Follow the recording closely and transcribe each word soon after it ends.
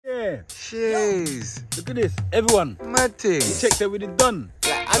Yeah. Jeez. Look at this, everyone. Mad thing. You checked that we did done.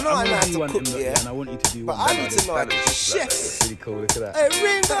 Like, I know I know how to cook, yeah. And I want you to do But one. I need to know how to chef. That's really cool. Look at that. Hey,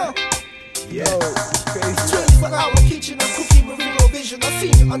 Ringo. Yeah. Crazy. 24-hour kitchen, I'm cooking with real vision. I've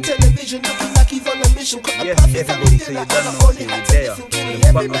seen it on television, looking like he's on a mission. Yes, everybody, so you don't know, see you there.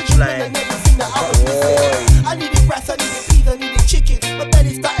 The butterfly. I needed rice, I needed peas, I needed chicken. My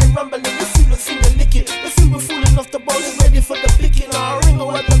belly started rumbling, the food was finger licking. The food was falling off the bowl and ready for the picking. I Ringo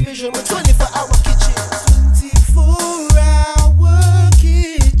had the vision, with 24-hour kitchen. 24-hour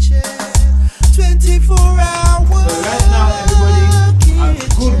kitchen. 24-hour. So right now, everybody, I'm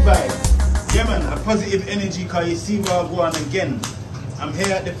good vibes. Yeah, man, a positive energy, cause you see where I go on again. I'm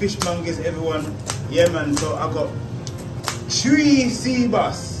here at the fishmongers, everyone. Yeah, man, so I got 3 sea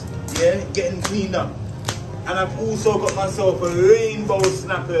bass, yeah, getting cleaned up. And I've also got myself a rainbow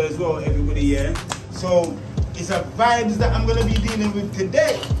snapper as well, everybody, yeah. So it's a vibes that I'm gonna be dealing with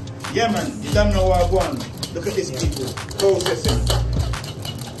today. Yeah, man, you don't know where I go on. Look at this, people, processing.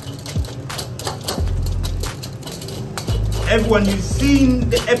 Everyone, you've seen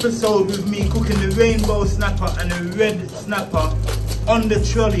the episode with me cooking the rainbow snapper and the red snapper on the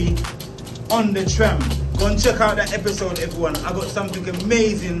trolley, on the tram. Go and check out that episode, everyone. I got something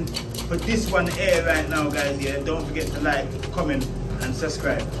amazing for this one here right now, guys. Yeah, don't forget to like, comment, and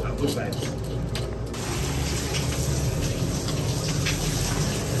subscribe. Good vibes.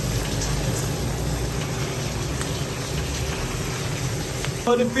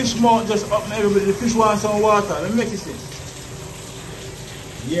 So the fish mount just up, everybody. The fish wants some water. Let me make you see.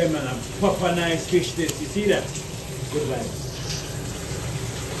 Yeah, man, a proper nice fish this. You see that? Good vibes.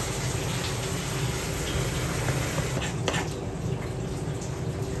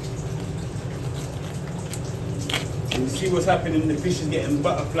 You see what's happening? The fish is getting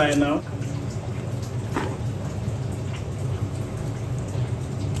butterfly now.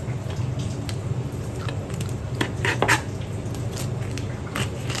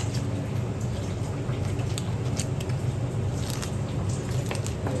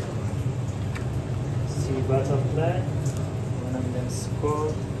 Butterfly, one of them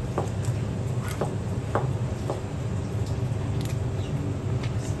score.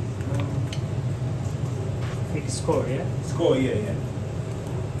 Big score, yeah? Score, yeah.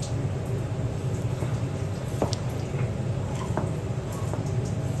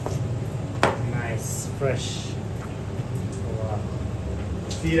 Nice, fresh. Wow.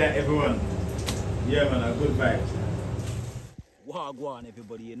 See that, everyone? Yeah, man, a good vibe. Wagwan,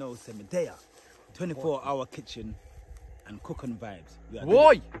 everybody, you know, Cemeteya. 24-hour kitchen and cooking vibes. We are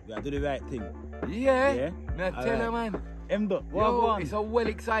doing the right thing. Yeah? Now tell her, man. Yo, it's a well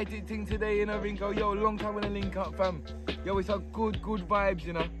excited thing today, you know, Ringo. Yo, long time when I link up, fam. Yo, it's a good vibes,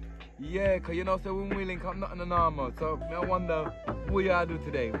 you know. Yeah, cause you know, so when we link up, nothing normal. So I wonder what you do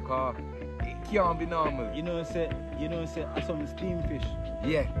today, because it can't be normal. You know, say some steamed fish.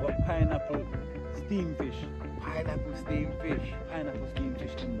 Yeah. What pineapple steamed fish. Pineapple steamed fish. Pineapple steamed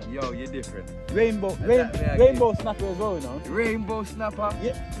fish in them. Yo, you're different. Rainbow snapper as well, you know. Rainbow snapper.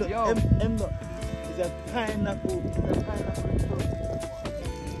 Yeah. Look, yo. It's a pineapple.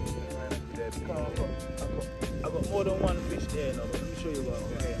 I got more than one fish there now, but let me show you what I've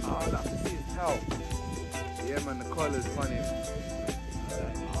got here. Oh, that's his how. Yeah, man, the colour's funny.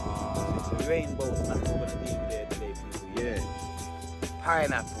 It's a rainbow snapper we're gonna do there today, people. Yeah.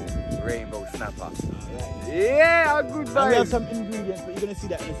 Pineapple rainbow snapper. Right. Yeah, a good vibe. We have some ingredients, but you're gonna see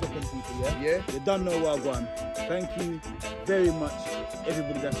that in a second, people. Yeah. Yeah. You don't know what I want. Thank you very much,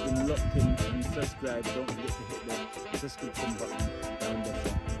 everybody that's been locked in and subscribed. Don't forget to hit the subscription button down there.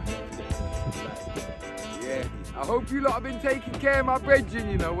 Don't forget to like. Yeah. I hope you lot have been taking care of my brethren,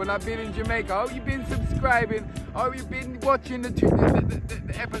 you know, when I've been in Jamaica. I hope you've been subscribing. I hope you've been watching the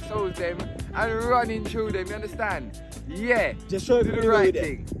episodes them and running through them, you understand? Yeah. Just show do the right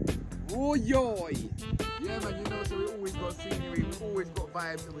thing. Oh, yoy. Yeah, man, you know, so we always got scenery, we've always got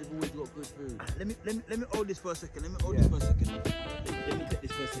vibes, and we've always got good food. Let me hold this for a second. Let me take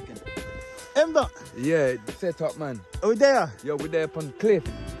this for a second. Ember. Yeah, set up, man. Are we there? Yo, we're there upon the cliff.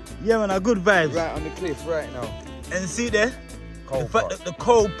 Yeah, man, a good vibes. Right on the cliff right now. And see there? Coal the fact pot. that the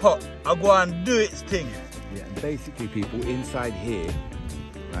coal pot, I go and do its thing. Yeah, and basically, people, inside here,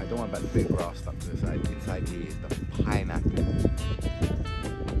 right, don't worry about the big grass stuff to the side. Inside here is the pineapple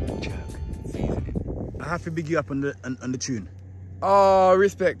jerk seasoning. I have to big you up on the tune. Oh,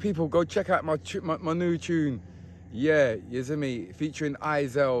 respect, people. Go check out my new tune. Yeah, you see me, featuring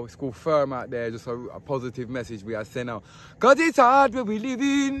Izel. It's called Firm out there. Just a positive message we are sending out. Cause it's hard where we live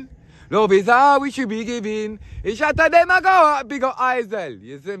in. Love is all we should be giving. It's shatter them I go out, big up Izel.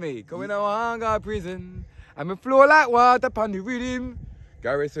 You see me? Cause when I want to go to prison, I'm a flow like water upon the rhythm.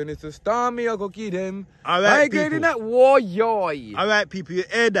 Garrison is a star, me, I go give them. All right, I get in that war, yoy. All right, people, you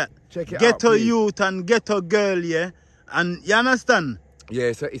hear that? Check it out, Ghetto please. youth and ghetto girl, yeah? And you understand?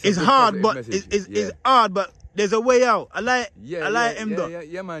 Yeah, so it's a It's good hard, positive but message. it's hard, but there's a way out. I like him, though.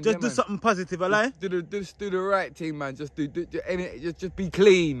 Yeah, man. Just yeah, do man. something positive, I like. Just do the right thing, man. Just be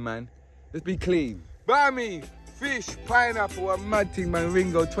clean, man. Just be clean. Buy me fish, pineapple, a mad thing, man.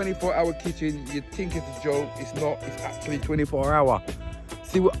 Ringo, 24-hour kitchen. You think it's a joke? It's not. It's actually 24-hour.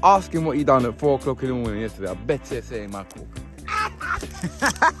 See, we're asking what you done at 4 o'clock in the morning yesterday. I bet you're saying my cook.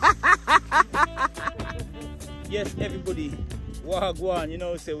 Yes, everybody. Wagwan, you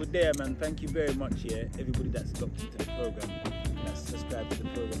know, say we're there, man. Thank you very much, yeah. Everybody that's locked into the program, that's subscribed to the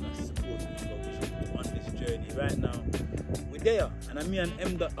program, that's supporting the on this journey. Right now, we're there, and me and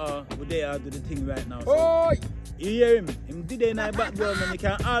M. We're there, do the thing right now. So, Oi! you hear him? Him did a nice background, man. You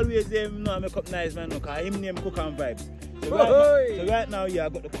can always hear him, I make up nice, man. Look, him name Cook and Vibes. So right now, yeah, I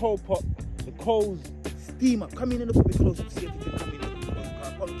got the coal pot, the coals steam up. Come in a little bit closer to see if you can come in a little bit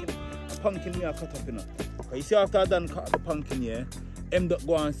closer. A pumpkin me I cut up, you know. You see, after I done cut up the pumpkin, yeah, M.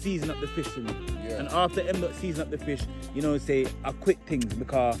 Go and season up the fish for me. Yeah. And after M. Season up the fish, you know, say I quick things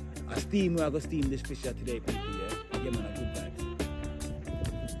because I steam where I go steam this fish here today, people, yeah. Yeah, man, a good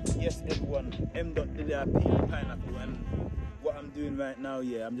vibes. Yes, everyone, M. Did their pineapple, and what I'm doing right now,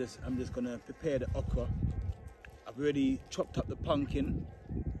 yeah, I'm just gonna prepare the okra. I've already chopped up the pumpkin.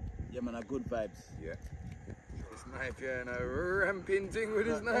 Yeah, man, a good vibes. Yeah. This knife here and a ramping thing with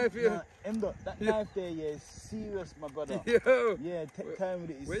this knife here. Emdo, that knife there, yeah, is serious, my brother. Yo. Yeah, take time with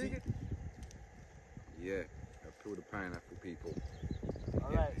it. Where you get? Yeah, I'll peel the pineapple, people.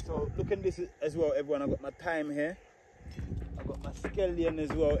 Alright, so look at this as well, everyone. I got my thyme here. I got my scallion as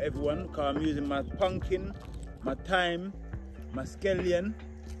well, everyone. Because I'm using my pumpkin, my thyme, my scallion,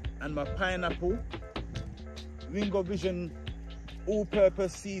 and my pineapple. Ringo Vision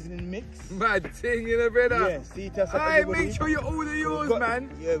all-purpose seasoning mix. Mad thing, you know, brother. Yeah, see, that's Aye, make sure you order yours, man.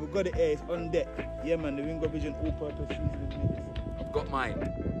 Yeah, we got it here. It's on deck. Yeah, man, the Ringo Vision all-purpose seasoning mix. I've got mine.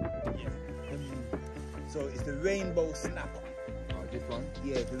 Yeah. So it's the rainbow snapper. Oh, this one?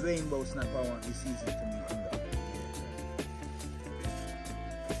 Yeah, the rainbow snapper I want this season to me.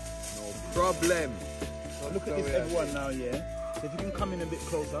 No problem. So look at this, everyone, now, yeah. So if you can come in a bit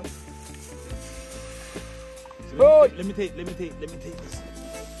closer. So let me take this.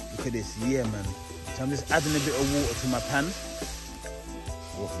 Look at this, yeah, man. So I'm just adding a bit of water to my pan.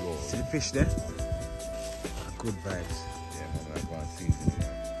 Oh, Lord. See the fish there? Good vibes. Yeah, man, I've got seasoning.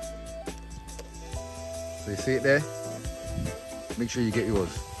 So you see it there? Make sure you get yours.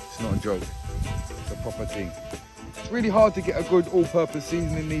 It's not a joke. It's a proper thing. It's really hard to get a good all-purpose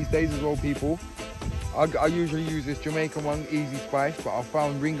seasoning these days as well, people. I usually use this Jamaican one, Easy Spice, but I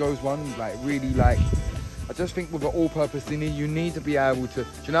found Ringo's one, like, really, like, I just think with an all-purpose seasoning, you need to be able to. Do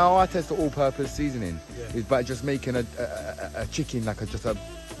you know how I test the all-purpose seasoning? Yeah. Is by just making a chicken, like a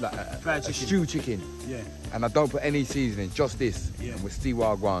stew chicken. Yeah. And I don't put any seasoning, just this. Yeah. And with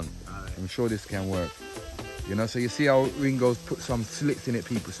Steward one. Right. I'm sure this can work. You know, so you see how Ringo's put some slicks in it,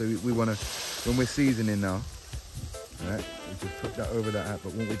 people. So we want to, when we're seasoning now, all right, we just put that over that.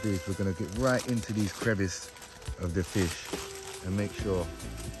 But what we do is we're going to get right into these crevices of the fish and make sure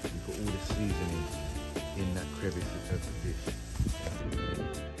we put all the seasoning in that crevice of the fish.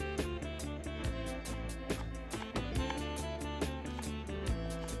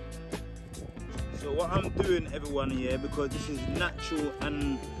 So what I'm doing, everyone, here, because this is natural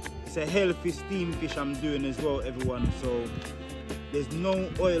and it's a healthy steam fish I'm doing as well, everyone. So there's no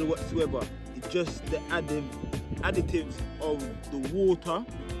oil whatsoever. It's just the additives of the water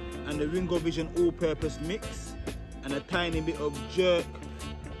and the Ringo Vision all-purpose mix and a tiny bit of jerk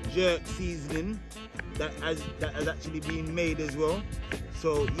seasoning that has actually been made as well.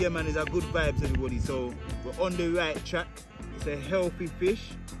 So yeah, man, it's a good vibes, everybody. So we're on the right track. It's a healthy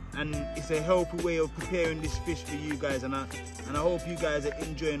fish and it's a healthy way of preparing this fish for you guys, and I hope you guys are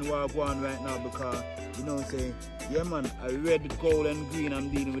enjoying Wagwan right now, because you know, say, yeah, man, a red, gold and green I'm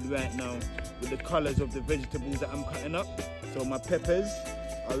dealing with right now with the colors of the vegetables that I'm cutting up. So my peppers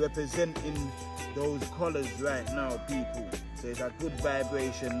are representing those colors right now, people. So it's a good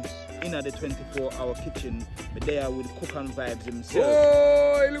vibration in the 24-hour kitchen, but they are with Cook and Vibes themselves.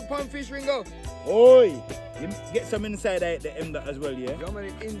 Oh, look, pan fish, Ringo. Oi, you get some inside out the end as well, yeah? Yeah, man,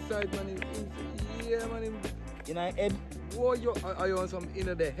 inside, man, yeah, man. In our head. Whoa, are you on some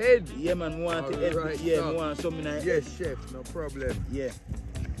in the head? Yeah, man, we want the head. Right, yeah, we want some in our head. Yes, chef, no problem. Yeah.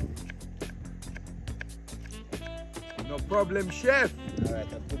 No problem, chef. Alright,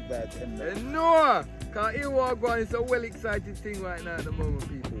 I'll put that in there. No, can't hear what going. It's a well exciting thing right now at the moment,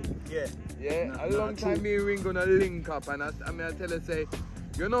 people. Yeah. Yeah, a long time me and Ringo gonna link up, and I tell her, say,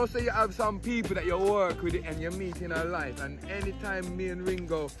 You know, so you have some people that you work with and you meet in our life, and anytime me and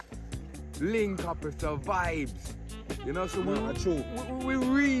Ringo link up, it's the vibes. You know, so we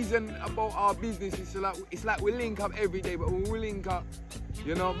reason about our business. It's like we link up every day, but when we link up,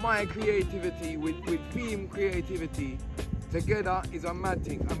 you know, my creativity with theme creativity together is a mad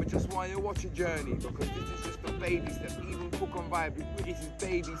thing. And we just want you to watch a journey, because this is just a baby step. Even Cook and Vibe, this is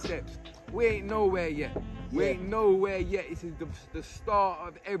baby steps. We ain't nowhere yet. We ain't nowhere yet. This is the start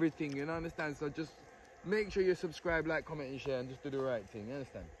of everything, you know, understand? So just make sure you subscribe, like, comment and share, and just do the right thing, you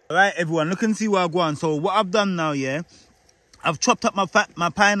understand? Alright everyone, look and see where I go on. So what I've done now, yeah, I've chopped up my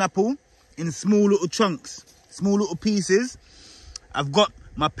pineapple in small little chunks, small little pieces. I've got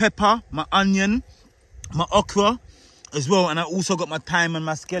my pepper, my onion, my okra as well, and I also got my thyme and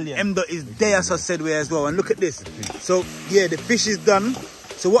my scallion. M.Dot is there, as I said, where as well. And look at this. So yeah, the fish is done.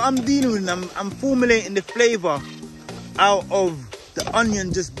 So what I'm dealing with, I'm formulating the flavour out of the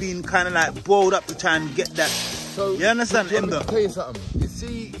onion just being kind of like boiled up to try and get that. So you understand, Let me tell you something. You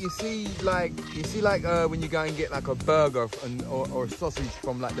see like when you go and get like a burger or sausage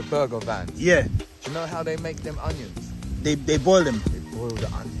from like the burger vans. Yeah. Do you know how they make them onions? They boil them. They boil the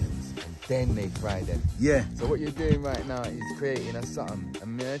onions and then they fry them. Yeah. So what you're doing right now is creating a something.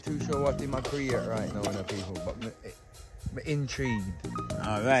 I'm not too sure what in my career right now, the people, but I'm intrigued.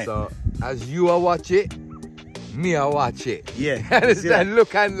 All right. So as you are watch it, me I watch it. Yeah. Understand?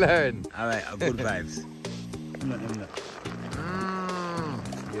 Look and learn. All right. Good vibes.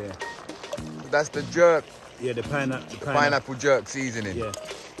 Yeah. That's the jerk. Yeah, the pineapple jerk seasoning. Yeah.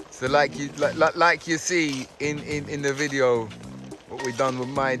 So like you see in the video, what we done with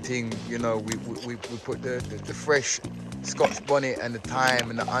my thing, you know, we put the fresh Scotch bonnet and the thyme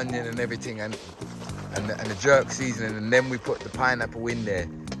and the onion and everything and the jerk seasoning, and then we put the pineapple in there,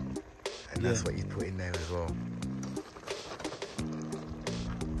 and that's what you put in there as well.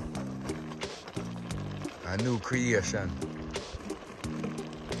 A new creation.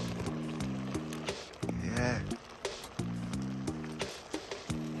 Yeah.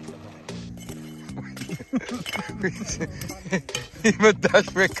 Even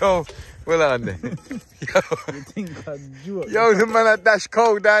Dash Record. Well on there. Yo, the man at Dash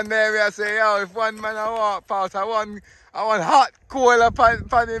Code down there, I say, yo, if one man I walk past, I want hot coal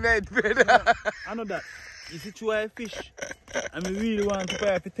upon him head, brother. I know that. You see, try fish, and we really want to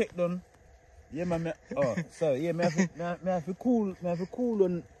try to take down. Yeah, man. Oh, sorry. Yeah, me have to cool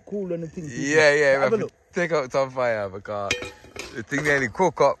on the thing. Yeah. Have a look. Take out some fire because the thing nearly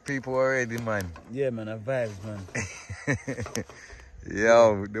cook up people already, man. Yeah, man. A vibes, man.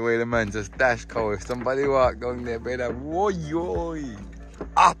 Yo, the way the man just dash cow. If somebody walk down there, brother, whoa,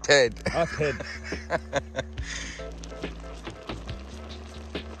 up head. Up head.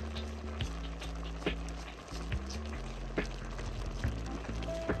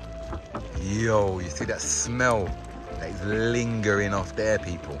 Yo, you see that smell that is lingering off there,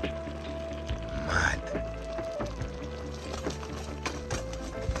 people? Mad.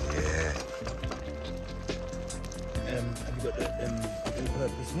 Yeah. Have you got the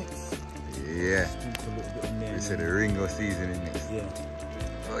all-purpose mix? Yeah. Just put a little bit in there. We said the Ringo seasoning mix. Yeah.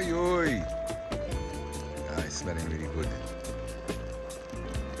 Oi. Ah, it's smelling really good.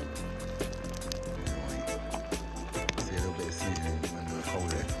 See a little bit of seasoning under the hole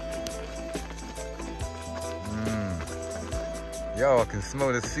there. Yo, I can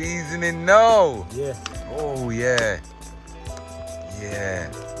smell the seasoning now. Yeah. Oh yeah. Yeah.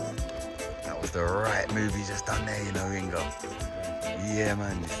 That was the right move you just done there, you know, Ringo. Yeah,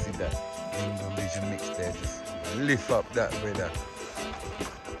 man. You see that Ringo Vision mix there? Just lift up that, brother.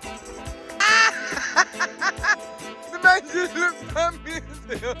 The man just looked at me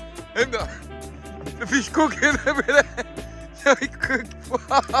and the fish cooking, brother. Yo, he cooked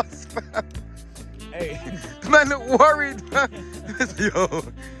fast, man. Hey. The man look worried, man. Yo,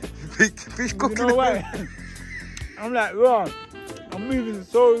 fish cooking. You know why? I'm like, wrong. I'm moving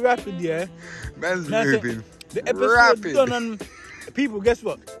so rapid, yeah. Man's moving the episode rapid. Done on people, guess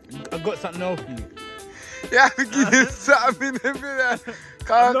what? I got something else for you. Yeah, I give you something in the middle.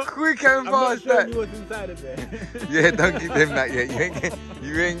 Cause quick and fast that. You what's inside of there. Yeah, don't give them that yet.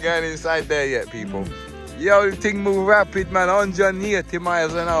 You ain't going inside there yet, people. Yo, the thing move rapid, man. 180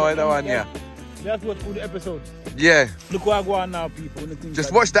 miles an hour, that one, yeah. That's what's for the episode. Yeah. Look where I go on now, people.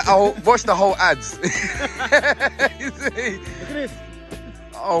 Just watch the whole ads. You see? Look at this.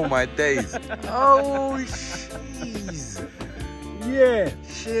 Oh my days. Oh jeez. Yeah.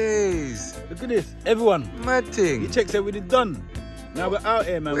 Jeez. Look at this. Everyone. Mad thing. You check that we did done. Now we're out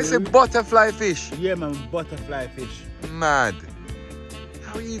here, man. It's a butterfly fish. Yeah, man. Butterfly fish. Mad.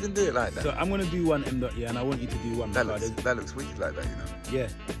 How before you even do it like that. So I'm gonna do one M dot, yeah, and I want you to do one. That looks wicked like that, you know. Yeah.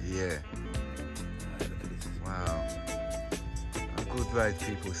 Yeah. Alright, look at this. Wow. Good vibes,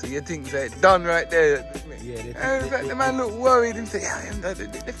 people. So you think that done right there? Yeah. In fact, the man look worried and say, "Yeah,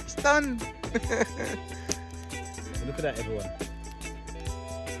 it's done." Look at that, everyone.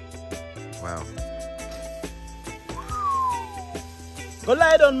 Wow. Go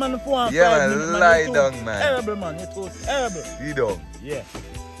lie down, man, for 1 Yeah, 5 man, minutes, lie You're down, too man. Terrible, man. You're too terrible. You don't. Yeah.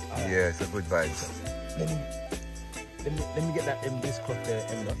 Yeah, it's a good vibes. Let me get that this crop there,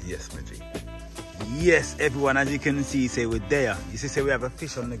 M dot. Yes, my G. Yes, everyone, as you can see, say we're there. You see, say we have a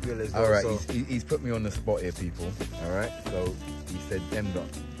fish on the grill as well. All right, so. he's put me on the spot here, people. All right, so he said, M dot,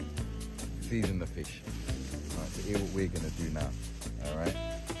 season the fish. All right, so here what we're gonna do now. All right,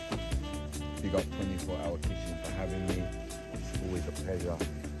 big up 24-hour kitchen for having me. It's always a pleasure.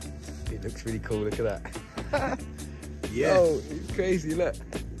 It looks really cool. Look at that. Yeah. Oh, it's crazy. Look.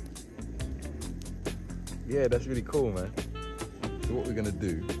 Yeah, that's really cool, man. So what we're gonna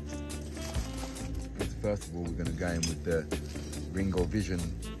do is, first of all, we're gonna go in with the Ringo Vision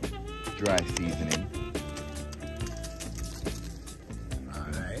dry seasoning.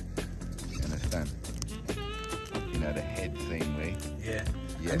 Alright. You understand? You know, the head same way. Yeah.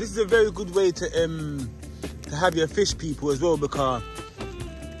 Yeah. And this is a very good way to have your fish, people, as well, because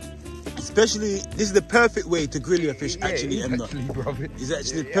especially this is the perfect way to grill your fish. Yeah, actually, it's actually, brother. It's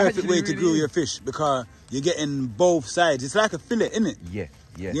actually the It perfect actually way to grill really your fish because you're getting both sides. It's like a fillet, isn't it? Yeah,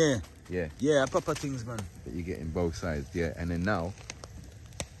 yeah, Yeah. yeah. Yeah, proper things, man. But you're getting both sides, yeah. And then now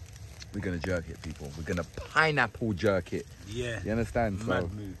we're gonna jerk it, people. We're gonna pineapple jerk it. Yeah. You understand? Mad So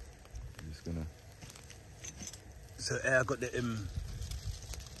move. I'm just gonna. So I got the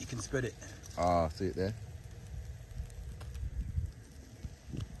you can spread it. Ah, see it there?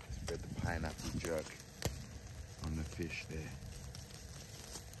 Spread the pineapple jerk on the fish there.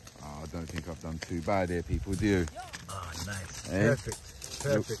 Oh, I don't think I've done too bad there, people, do you? Oh, nice. Eh? Perfect.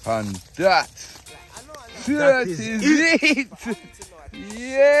 Perfect. And that is it.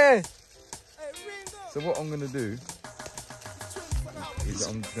 Yeah. So what I'm gonna do is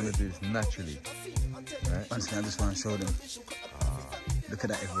I'm gonna do this naturally. Right? Honestly, I just want to show them. Look at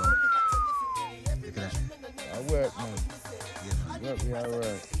that, everyone. Look at that. I work, man. Yeah, man. Work, we are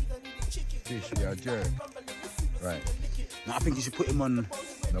work. Fish, we are jerk. Right. Now I think you should put him on.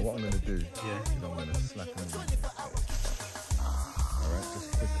 Now what I'm gonna do is Yeah. I'm gonna slap him in. Alright,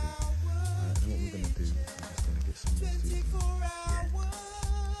 just quickly. Alright, and what we're gonna do is we're just gonna get some more seasoning.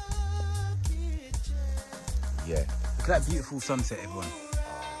 Yeah. Look at that beautiful sunset, everyone.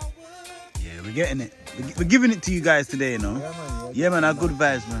 Yeah, we're getting it. We're giving it to you guys today, you know. Yeah, man. Yeah, man. Our good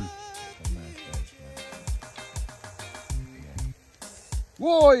vibes, man. Some nice vibes, man. Yeah.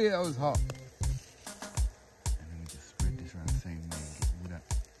 Whoa, yeah, that was hot. And then we just spread this around the same way and get all that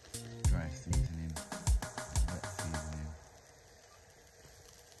dry seasoning, wet seasoning.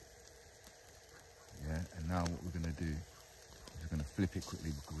 Yeah, and now what we're gonna do is we're gonna flip it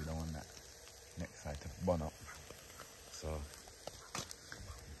quickly because we don't want that next side to burn up. So,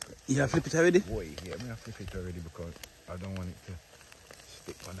 Yeah, flip it already. boy, yeah, I'm gonna flip it already because I don't want it to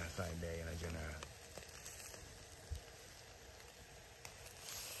stick on that side there, you know,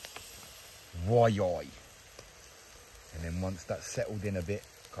 Woy. And then once that's settled in a bit,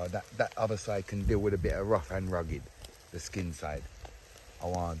 cause that other side can deal with a bit of rough and rugged, the skin side. I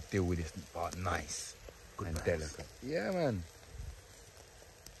want to deal with this part nice Good and vibes. delicate. Yeah, man.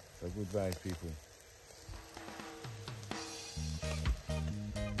 So good vibes, people.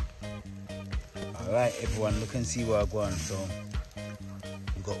 All right, everyone. Look and see where I go on. So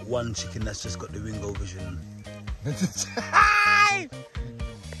we've got one chicken that's just got the Ringo Vision.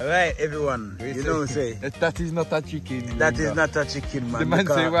 All right, everyone. You know, say that is not a chicken. that is not a chicken, man. The man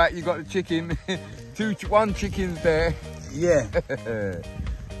because- say, right, you got the chicken, one chicken's there. Yeah.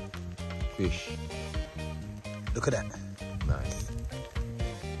 Fish. Look at that. Nice.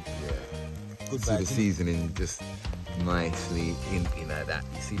 Yeah. Good See the vibes. seasoning just nicely in like that.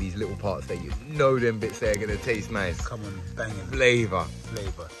 You see these little parts there, you know them bits there are gonna taste nice. Come on, banging Flavour.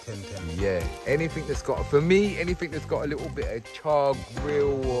 flavor. 10-10. Yeah. Anything that's got, for me, anything that's got a little bit of char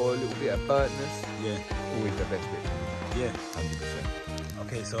grill or a little bit of burntness, Yeah. always the best bit. Yeah. 100%.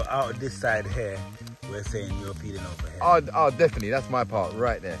 Okay, so out of this side here, we're saying you're peeling over here. Oh, definitely. That's my part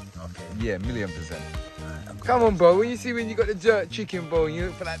right there. Okay. Yeah, 1,000,000%. Alright, I'm Come on, bro. When you you got the jerk chicken, bro, you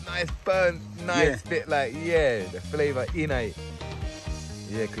look for that nice burnt, nice Yeah. bit, like, yeah, the flavour in it.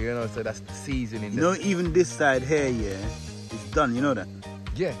 Yeah, because you know, so that's the seasoning. You know, even this side here, yeah, it's done. You know that.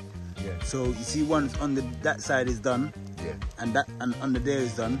 Yeah, yeah, So you see, once on that side is done, yeah, and under there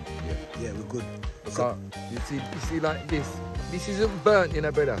is done. yeah. Yeah, we're good. So, you see like this, this isn't burnt, you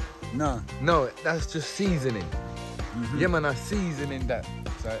know, brother. No. No, that's just seasoning. Yeah, man, I'm seasoning that.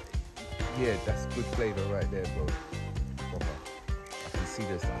 So, yeah, that's good flavour right there, bro. Proper. I can see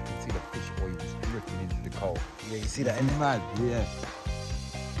this. I can see the fish oil just dripping into the coal. Yeah, you see that in Mad, yeah.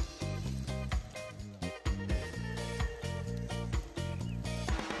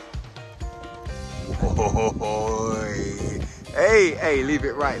 Boy. Hey, leave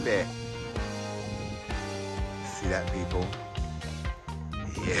it right there. See that, people?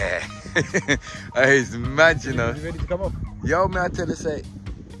 Yeah. It's mad, you know. You ready to come off? Yo, man, I tell you, say,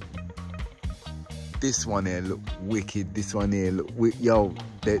 this one here look wicked. This one here look yo,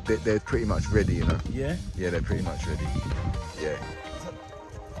 they're pretty much ready, you know. Yeah? Yeah, they're pretty much ready. Yeah.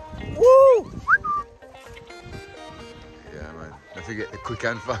 Woo! Yeah, man. Don't forget the quick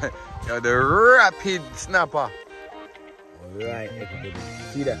and fire. Yo, the rapid snapper. Alright, everybody.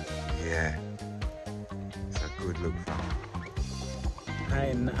 See that? Yeah. It's a good look, fam.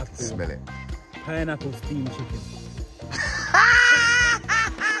 Pineapple. Smell it. Pineapple steamed chicken.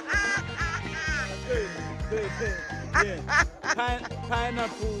 Yeah.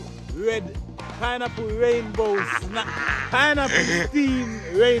 Pineapple rainbow snap. Pineapple steamed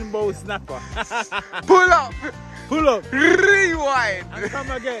rainbow snapper. Pull up! Pull up Rewind! and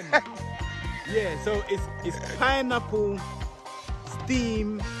come again. Yeah, so it's pineapple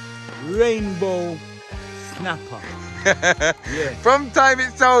steamed rainbow snapper. Yeah. From time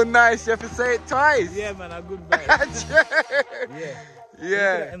it sounds nice, you have to say it twice. Yeah, man, a good vibe.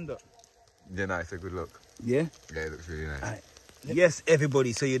 Yeah. End up. Yeah, no, it's a good look. Yeah. Yeah, it looks really nice. Alright. Yes,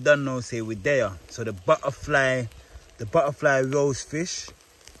 everybody. So you don't know, say we're there. So the butterfly roast fish.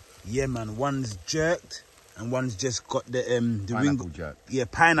 Yeah, man. One's jerked and one's just got the Pineapple Ringo jerk. Yeah,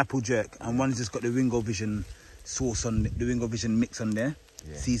 pineapple jerk, and one's just got the Ringo Vision sauce on the Ringo Vision mix on there.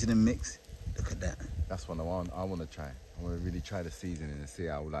 Yeah. Seasoning mix. Look at that. That's what I want to try. I want to really try the seasoning and see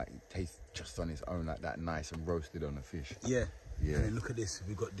how like it tastes just on its own, like that, nice and roasted on the fish. Yeah. Yeah. And then look at this.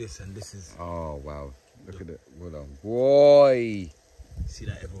 We got this, and this is. Oh wow! Look at it. Well done, boy. See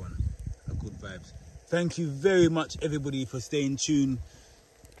that, everyone? A good vibes. Thank you very much, everybody, for staying tuned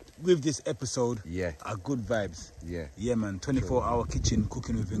with this episode. Yeah. A good vibes. Yeah. Yeah, man. 24-hour kitchen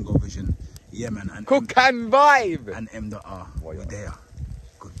cooking with Ringo Vision. Yeah, man. And Cook and vibe. and M.R. Why We're not? there.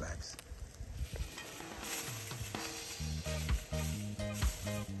 Good vibes.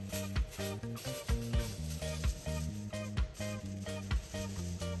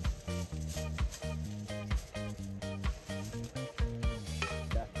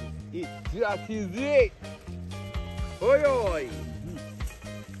 That is it. Oi oi.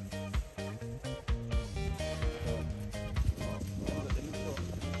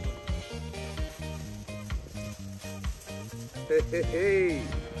 Hey, hey, hey.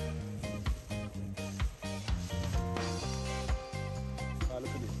 Look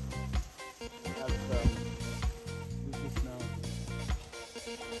at this. Have with this now.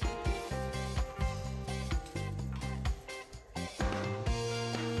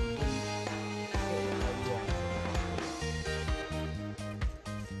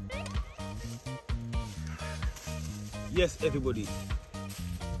 Yes, everybody.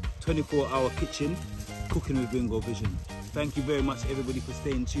 24-hour kitchen cooking with Ringo Vision. Thank you very much, everybody, for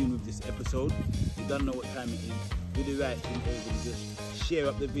staying tuned with this episode. You don't know what time it is. Do the right thing, everybody. Just share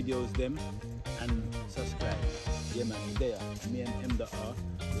up the videos, them, and subscribe. Yeah, man, we're there. Me and M.R.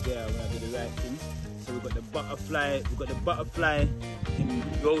 We're there. We're gonna do the right thing. So we've got the butterfly. We've got the butterfly in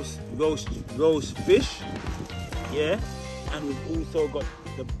roast fish. Yeah, and we've also got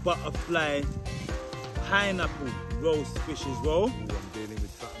the butterfly pineapple roast fish as well. I'm dealing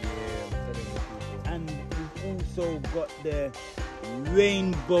with something here. I'm telling you people. And we've also got the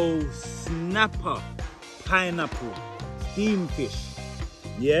rainbow snapper pineapple steam fish.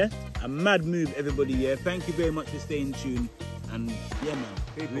 Yeah, a mad move, everybody. Yeah, thank you very much for staying tuned. And yeah, man,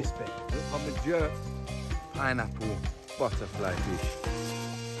 People, respect. look on the jerk. Pineapple butterfly fish.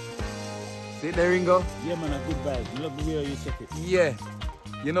 See it there, Ringo? Yeah, man, a good vibe. Love the way you set it. Yeah.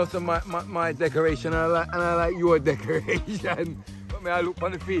 You know, so my decoration, and I like your decoration. But me, I look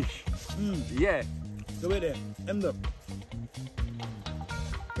on the fish. Yeah. So wait there, end up.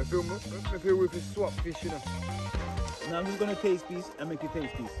 I feel with a swap fish, you know. Now I'm just gonna taste piece and make you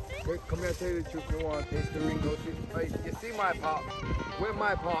taste piece. Wait, come here, I tell you the truth, you want to taste the Ringo fish. Hey, you see my part? Where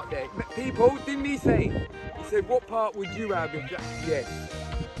my part there? People, didn't he say? He said, what part would you have if that? Yes.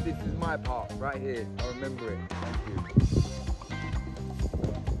 This is my part, right here. I remember it. Thank you.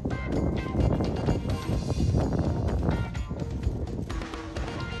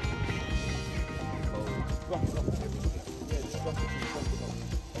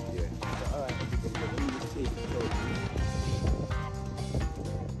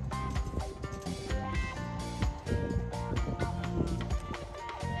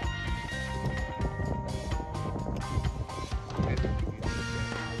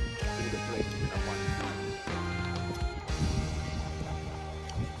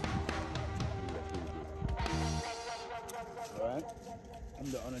 I'm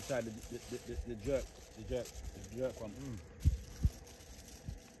the on the side, the jerk one.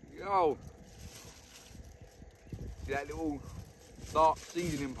 Yo, see that little dark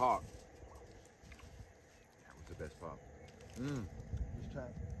seasoning part? That was the best part. Let's try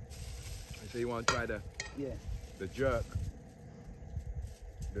it. So you want to try the jerk,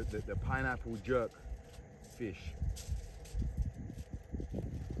 the pineapple jerk fish.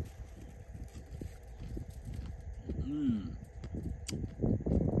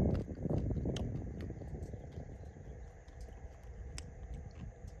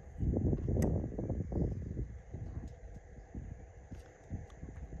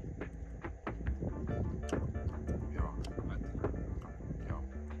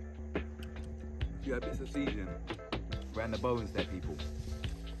 Yeah, bits of seasoning around the bones there, people.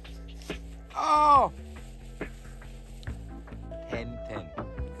 Oh! 10-10.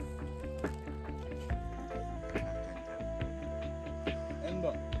 And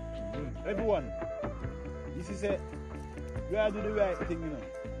everyone, this is it. We gotta do the right thing, you know.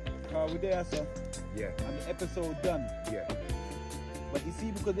 Cause we're there, sir. Yeah. And the episode done. Yeah. But you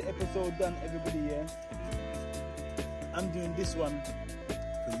see, because the episode done, everybody, I'm doing this one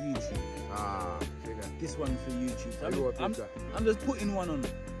for YouTube. See that. This one for YouTube. So You I'm just putting one on.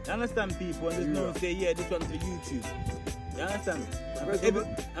 You understand, people? And there's no one say, yeah, this one's for YouTube. You understand?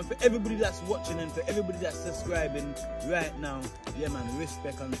 And for everybody that's watching and for everybody that's subscribing right now, yeah, man,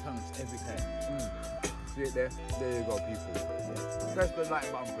 respect and thanks every time. See it there? There you go, people. Yeah. Press the like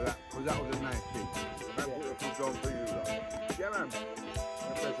button for that, because that was a nice thing. That put the food on for you, though. Yeah, man.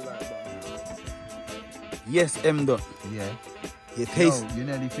 Press the like button. Yes, M. Dot. Yeah. You taste. No, you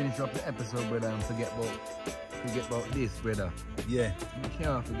nearly finished off the episode, brother, and forget about this, brother. Yeah. You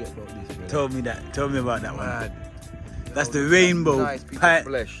can't forget about this, brother. Tell me about that one. Mad. That's the rainbow nice piece of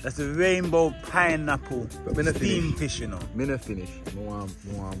flesh. That's the rainbow pineapple But me not steam finish. fish, you know. Me not finish. I want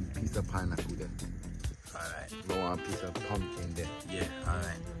piece of pineapple there. Alright. I want piece of pumpkin there. Yeah,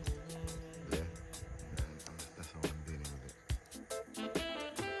 alright. Yeah. That's how I'm dealing with it.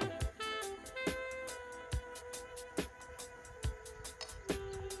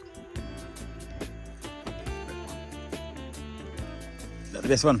 That's the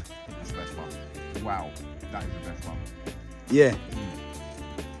best one. That's the best one. Wow. That is the best one. Yeah.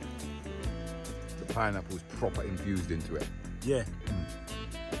 The pineapple's proper infused into it. Yeah.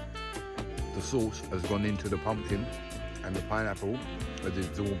 The sauce has gone into the pumpkin and the pineapple has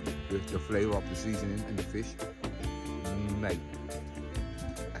absorbed the flavour of the seasoning and the fish. Mate,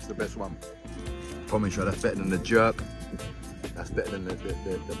 that's the best one. Promise you, that's better than the jerk. That's better than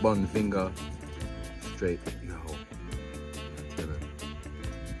the bun finger. Straight, yo.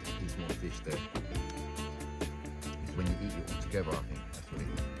 There's more fish there. It's when you eat it all together, I think. That's what it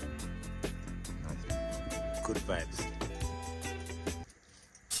is. Nice. Good vibes.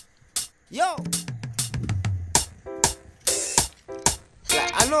 Yo!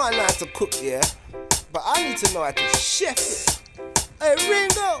 Like, I know how to cook, yeah? But I need to know how to chef it. Hey,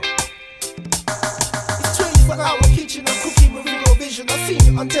 Ringo! It's 24-hour kitchen, I'm cooking with real vision. I've seen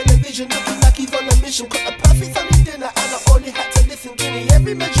it on television, looking like he's on a mission. Got a perfect Sunday dinner and I only had to listen. Give me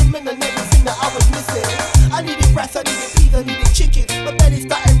every measurement and everything that I was missing. I needed rice, I needed peas, I needed chicken. My belly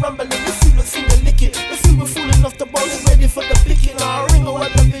started rumbling, the food was in the licking. The food was falling off the bowl and ready for the picking. I Ringo on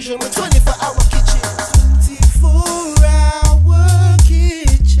the vision with 24-hour kitchen. 24-hour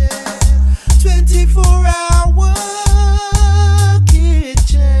kitchen. 24-hour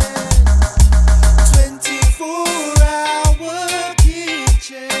kitchen. 24-hour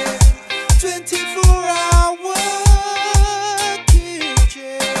kitchen. 24-hour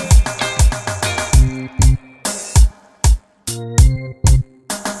kitchen.